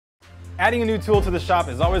Adding a new tool to the shop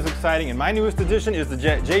is always exciting, and my newest addition is the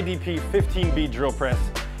JET JDP-15B drill press.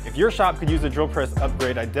 If your shop could use a drill press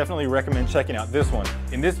upgrade, I definitely recommend checking out this one.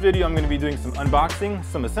 In this video, I'm going to be doing some unboxing,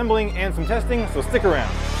 some assembling, and some testing, so stick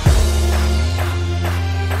around.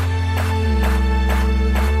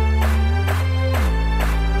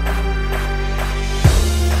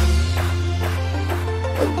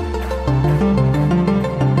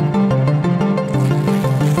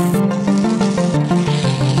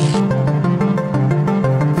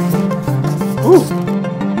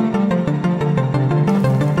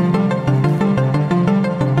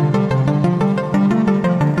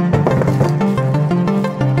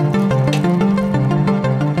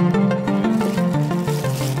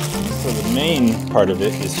 Part of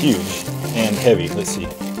it is huge and heavy. Let's see,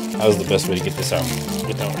 how's the best way to get this out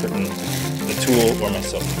without hurting the tool or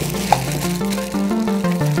myself?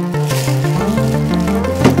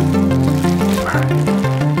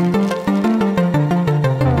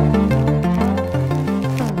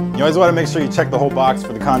 You always want to make sure you check the whole box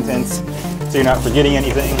for the contents so you're not forgetting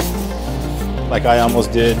anything like I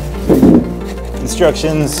almost did.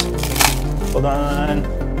 Instructions, hold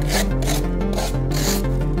on.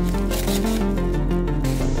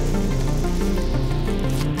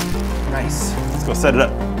 Nice, let's go set it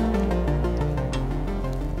up.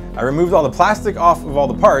 I removed all the plastic off of all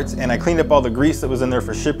the parts and I cleaned up all the grease that was in there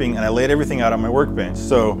for shipping, and I laid everything out on my workbench.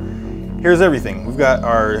 So here's everything. We've got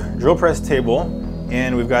our drill press table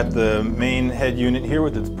and we've got the main head unit here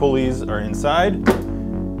with its pulleys are inside.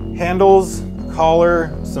 Handles,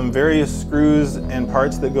 collar, some various screws and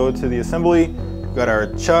parts that go to the assembly. We've got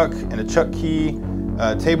our chuck and a chuck key,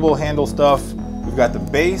 table handle stuff. We've got the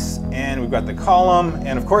base and we've got the column,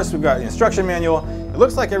 and of course we've got the instruction manual. It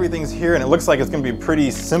looks like everything's here and it looks like it's going to be a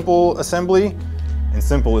pretty simple assembly, and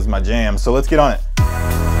simple is my jam, so let's get on it.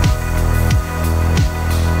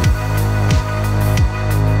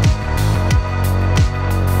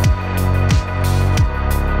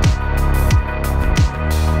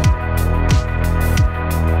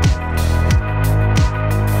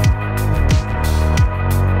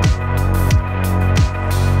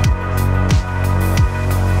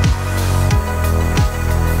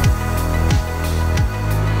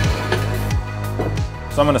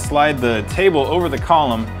 So I'm going to slide the table over the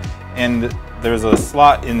column, and there's a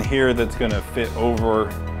slot in here that's going to fit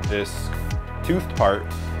over this toothed part,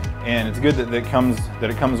 and it's good that it comes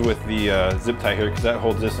with the zip tie here, because that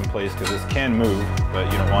holds this in place, because this can move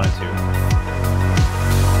but you don't want it to.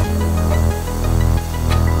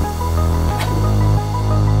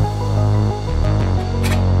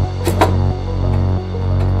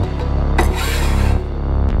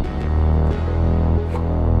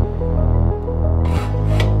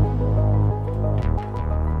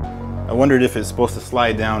 I wondered if it's supposed to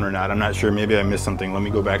slide down or not. I'm not sure, maybe I missed something. Let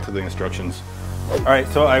me go back to the instructions. All right,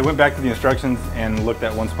 so I went back to the instructions and looked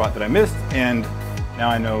at one spot that I missed, and now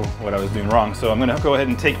I know what I was doing wrong. So I'm gonna go ahead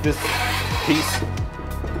and take this piece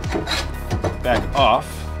back off.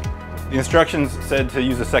 The instructions said to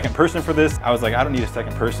use a second person for this. I was like, I don't need a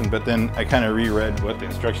second person, but then I kind of reread what the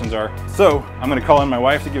instructions are. So I'm gonna call in my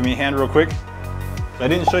wife to give me a hand real quick. So I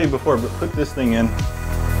didn't show you before, but put this thing in.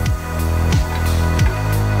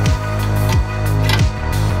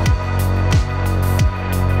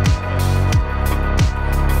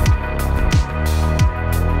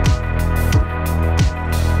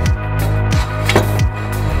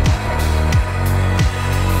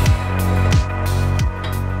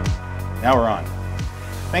 Now we're on.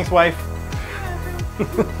 Thanks, wife. All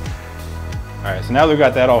right, so now that we've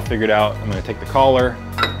got that all figured out, I'm gonna take the collar,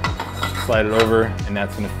 slide it over, and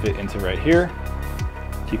that's gonna fit into right here.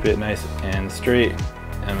 Keep it nice and straight,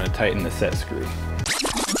 and I'm gonna tighten the set screw.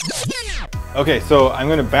 Okay, so I'm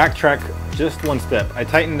gonna backtrack just one step. I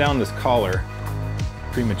tightened down this collar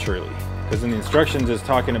prematurely, because in the instructions it's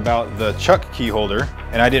talking about the chuck key holder,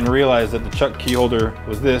 and I didn't realize that the chuck key holder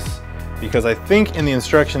was this, because I think in the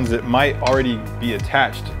instructions it might already be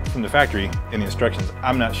attached from the factory in the instructions.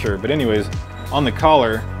 I'm not sure, but anyways, on the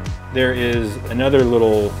collar there is another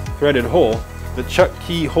little threaded hole. The chuck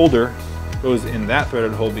key holder goes in that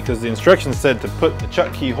threaded hole because the instructions said to put the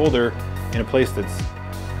chuck key holder in a place that's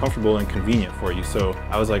comfortable and convenient for you. So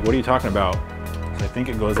I was like, what are you talking about? So I think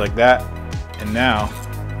it goes like that, and now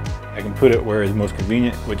I can put it where it's most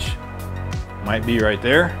convenient, which might be right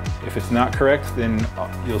there. If it's not correct, then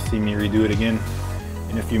you'll see me redo it again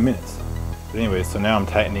in a few minutes. But anyways, so now I'm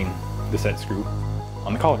tightening the set screw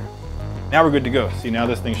on the collar. Now we're good to go. See, now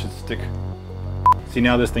this thing should stick. See,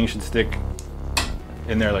 now this thing should stick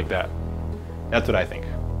in there like that. That's what I think.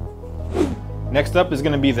 Next up is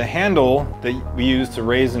going to be the handle that we use to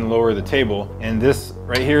raise and lower the table. And this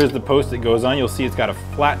Right here is the post it goes on. You'll see it's got a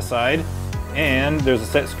flat side and there's a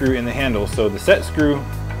set screw in the handle. So the set screw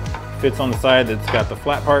fits on the side that's got the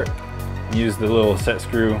flat part. Use the little set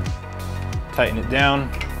screw, tighten it down,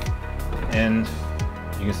 and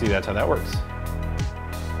you can see that's how that works.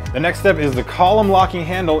 The next step is the column locking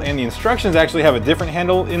handle, and the instructions actually have a different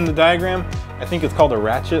handle in the diagram. I think it's called a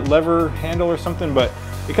ratchet lever handle or something, but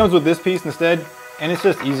it comes with this piece instead, and it's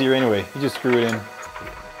just easier anyway. You just screw it in.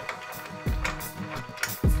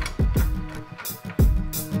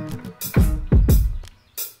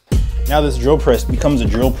 Now this drill press becomes a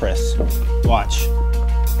drill press. Watch.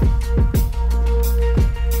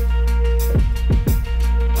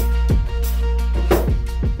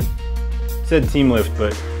 It said team lift,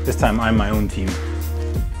 but this time I'm my own team.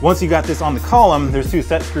 Once you got this on the column, there's 2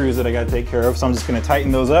 set screws that I gotta take care of, so I'm just gonna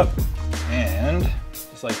tighten those up, and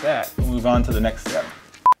just like that, we'll move on to the next step.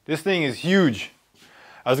 This thing is huge.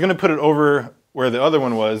 I was gonna put it over where the other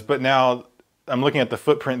one was, but now I'm looking at the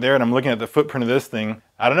footprint there and I'm looking at the footprint of this thing.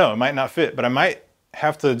 I don't know, it might not fit, but I might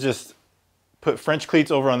have to just put French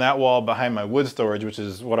cleats over on that wall behind my wood storage, which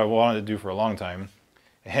is what I wanted to do for a long time.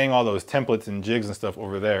 And hang all those templates and jigs and stuff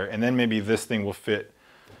over there, and then maybe this thing will fit.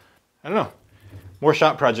 I don't know. More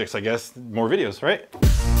shop projects, I guess, more videos, right?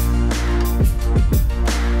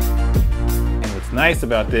 And what's nice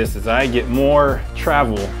about this is I get more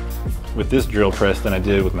travel with this drill press than I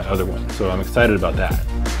did with my other one, so I'm excited about that.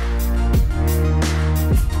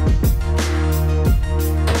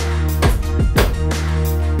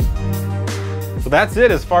 That's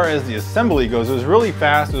it as far as the assembly goes. It was really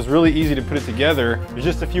fast, it was really easy to put it together. There's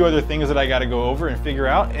just a few other things that I gotta go over and figure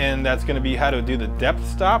out, and that's gonna be how to do the depth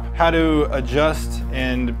stop, how to adjust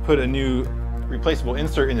and put a new replaceable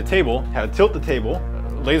insert in the table, how to tilt the table,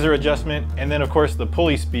 laser adjustment, and then of course the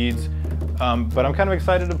pulley speeds. But I'm kind of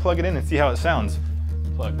excited to plug it in and see how it sounds.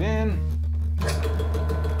 Plugged in.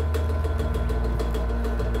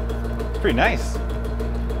 Pretty nice.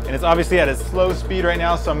 And it's obviously at a slow speed right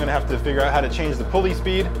now, so I'm gonna have to figure out how to change the pulley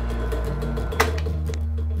speed.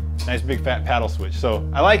 Nice big fat paddle switch. So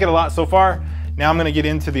I like it a lot so far. Now I'm gonna get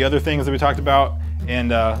into the other things that we talked about,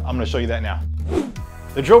 and I'm gonna show you that now.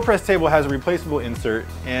 The drill press table has a replaceable insert,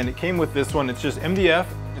 and it came with this one. It's just MDF.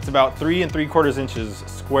 It's about 3 3/4 inches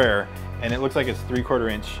square, and it looks like it's 3/4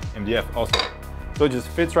 inch MDF also. So it just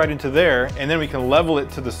fits right into there, and then we can level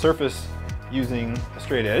it to the surface using a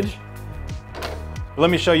straight edge. Let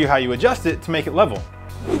me show you how you adjust it to make it level.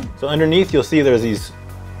 So underneath you'll see there's it's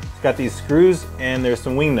got these screws and there's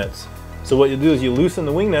some wing nuts. So what you'll do is you loosen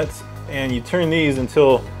the wing nuts and you turn these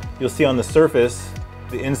until you'll see on the surface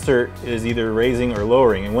the insert is either raising or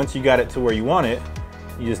lowering. And once you got it to where you want it,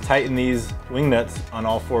 you just tighten these wing nuts on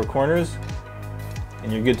all 4 corners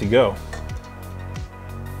and you're good to go.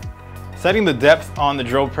 Setting the depth on the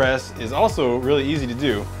drill press is also really easy to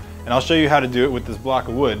do, and I'll show you how to do it with this block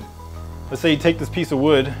of wood. Let's say you take this piece of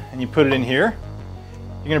wood and you put it in here.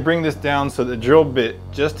 You're gonna bring this down so the drill bit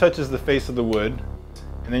just touches the face of the wood,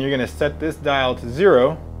 and then you're gonna set this dial to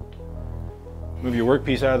 0, move your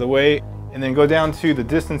workpiece out of the way, and then go down to the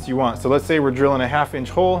distance you want. So let's say we're drilling a 1/2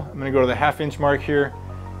 inch hole. I'm gonna go to the 1/2 inch mark here,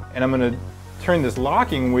 and I'm gonna turn this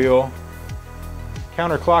locking wheel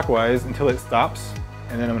counterclockwise until it stops,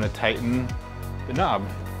 and then I'm gonna tighten the knob.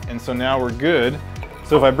 And so now we're good.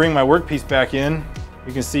 So if I bring my workpiece back in,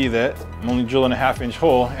 you can see that I'm only drilling a 1/2 inch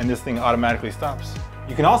hole and this thing automatically stops.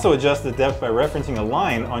 You can also adjust the depth by referencing a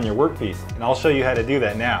line on your workpiece, and I'll show you how to do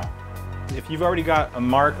that now. If you've already got a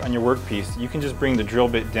mark on your workpiece, you can just bring the drill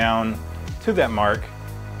bit down to that mark.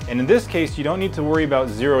 And in this case, you don't need to worry about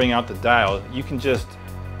zeroing out the dial. You can just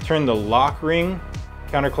turn the lock ring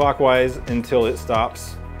counterclockwise until it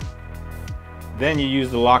stops. Then you use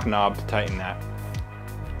the lock knob to tighten that.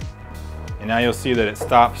 And now you'll see that it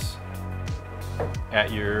stops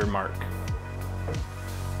at your mark.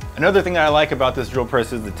 Another thing that I like about this drill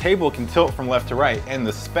press is the table can tilt from left to right, and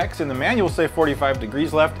the specs in the manual say 45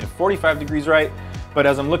 degrees left and 45 degrees right, but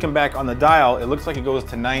as I'm looking back on the dial, it looks like it goes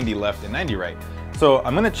to 90 left and 90 right. So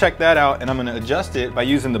I'm gonna check that out, and I'm gonna adjust it by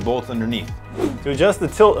using the bolts underneath. To adjust the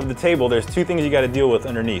tilt of the table, there's 2 things you gotta deal with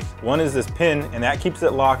underneath. One is this pin, and that keeps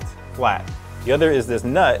it locked flat. The other is this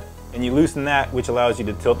nut, and you loosen that, which allows you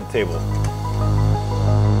to tilt the table.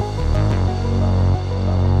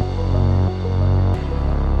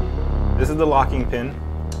 This is the locking pin,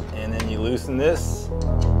 and then you loosen this.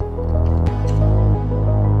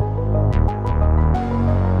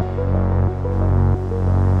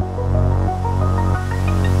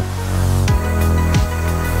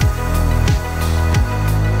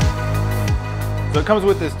 So it comes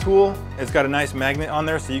with this tool. It's got a nice magnet on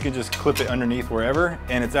there, so you can just clip it underneath wherever,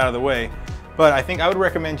 and it's out of the way. but I think I would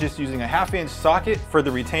recommend just using a 1/2 inch socket for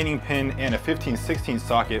the retaining pin and a 15/16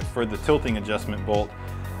 socket for the tilting adjustment bolt.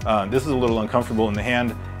 This is a little uncomfortable in the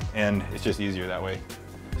hand, and it's just easier that way.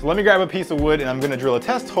 So let me grab a piece of wood and I'm gonna drill a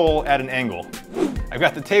test hole at an angle. I've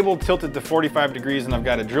got the table tilted to 45 degrees and I've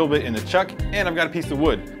got a drill bit in the chuck and I've got a piece of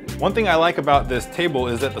wood. One thing I like about this table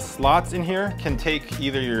is that the slots in here can take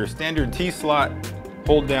either your standard T-slot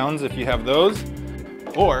hold downs if you have those,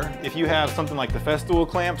 or if you have something like the Festool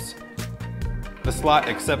clamps, the slot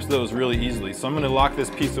accepts those really easily. So I'm gonna lock this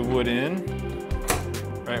piece of wood in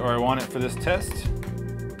right where I want it for this test.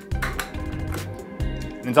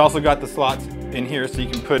 And it's also got the slots in here so you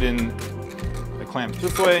can put in the clamps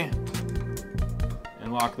this way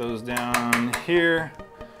and lock those down here.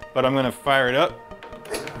 But I'm gonna fire it up.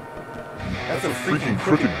 That's a freaking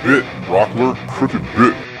crooked bit, Rockler. Crooked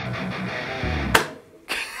bit.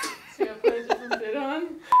 So you gotta put a different bit on?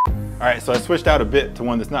 All right, so I switched out a bit to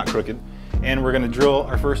one that's not crooked, and we're gonna drill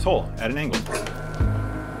our first hole at an angle.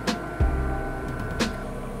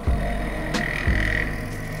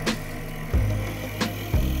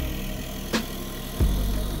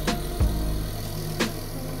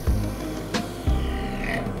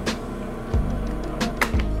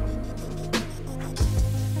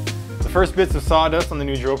 First bits of sawdust on the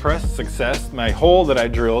new drill press, success. My hole that I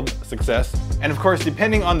drilled, success. And of course,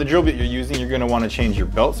 depending on the drill bit you're using, you're gonna wanna change your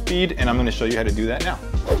belt speed, and I'm gonna show you how to do that now.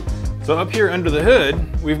 So up here under the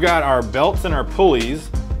hood, we've got our belts and our pulleys,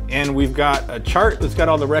 and we've got a chart that's got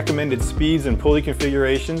all the recommended speeds and pulley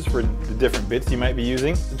configurations for the different bits you might be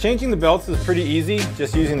using. So changing the belts is pretty easy.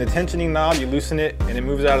 Just using the tensioning knob, you loosen it and it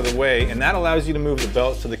moves out of the way, and that allows you to move the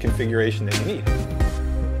belts to the configuration that you need.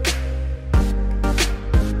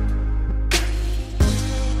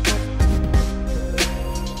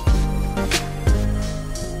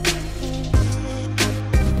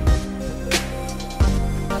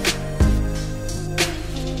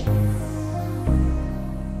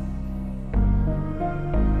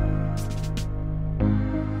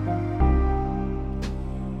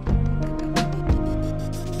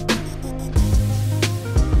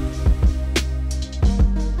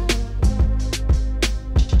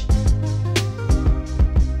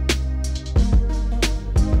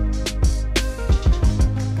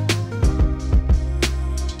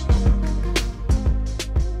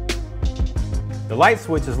 The light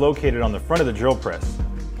switch is located on the front of the drill press.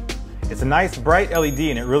 It's a nice bright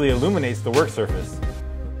LED and it really illuminates the work surface.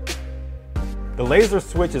 The laser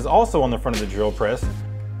switch is also on the front of the drill press.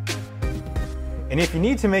 And if you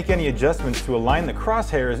need to make any adjustments to align the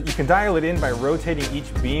crosshairs, you can dial it in by rotating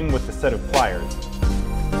each beam with the set of pliers.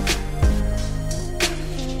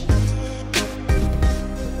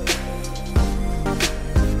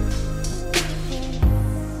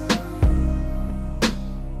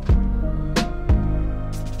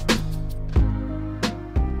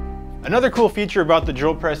 Another cool feature about the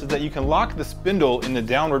drill press is that you can lock the spindle in the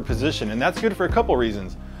downward position, and that's good for a couple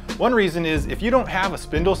reasons. One reason is if you don't have a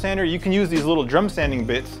spindle sander, you can use these little drum sanding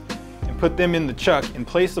bits and put them in the chuck in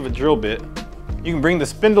place of a drill bit. You can bring the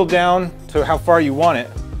spindle down to how far you want it,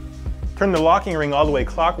 turn the locking ring all the way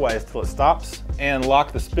clockwise till it stops, and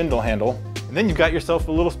lock the spindle handle, and then you've got yourself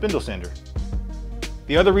a little spindle sander.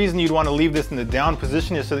 The other reason you'd want to leave this in the down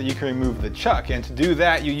position is so that you can remove the chuck, and to do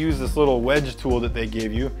that you use this little wedge tool that they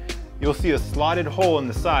gave you. You'll see a slotted hole in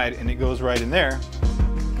the side and it goes right in there.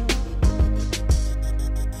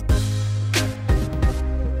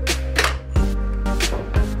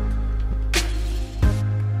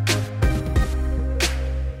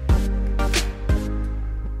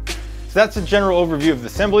 So that's a general overview of the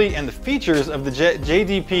assembly and the features of the JET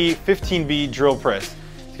JDP-15B drill press.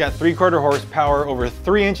 It's got 3/4 horsepower, over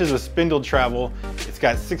 3 inches of spindle travel, it's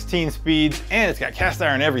got 16 speeds, and it's got cast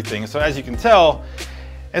iron everything. So as you can tell,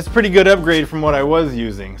 it's a pretty good upgrade from what I was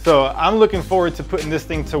using. So I'm looking forward to putting this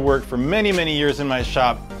thing to work for many, many years in my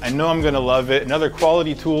shop. I know I'm gonna love it. Another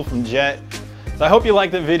quality tool from JET. So I hope you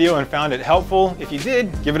liked the video and found it helpful. If you did,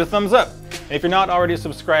 give it a thumbs up. And if you're not already a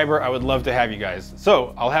subscriber, I would love to have you guys.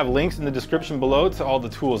 So I'll have links in the description below to all the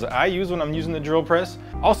tools that I use when I'm using the drill press.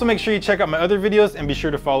 Also make sure you check out my other videos and be sure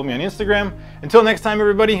to follow me on Instagram. Until next time,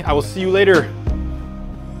 everybody, I will see you later.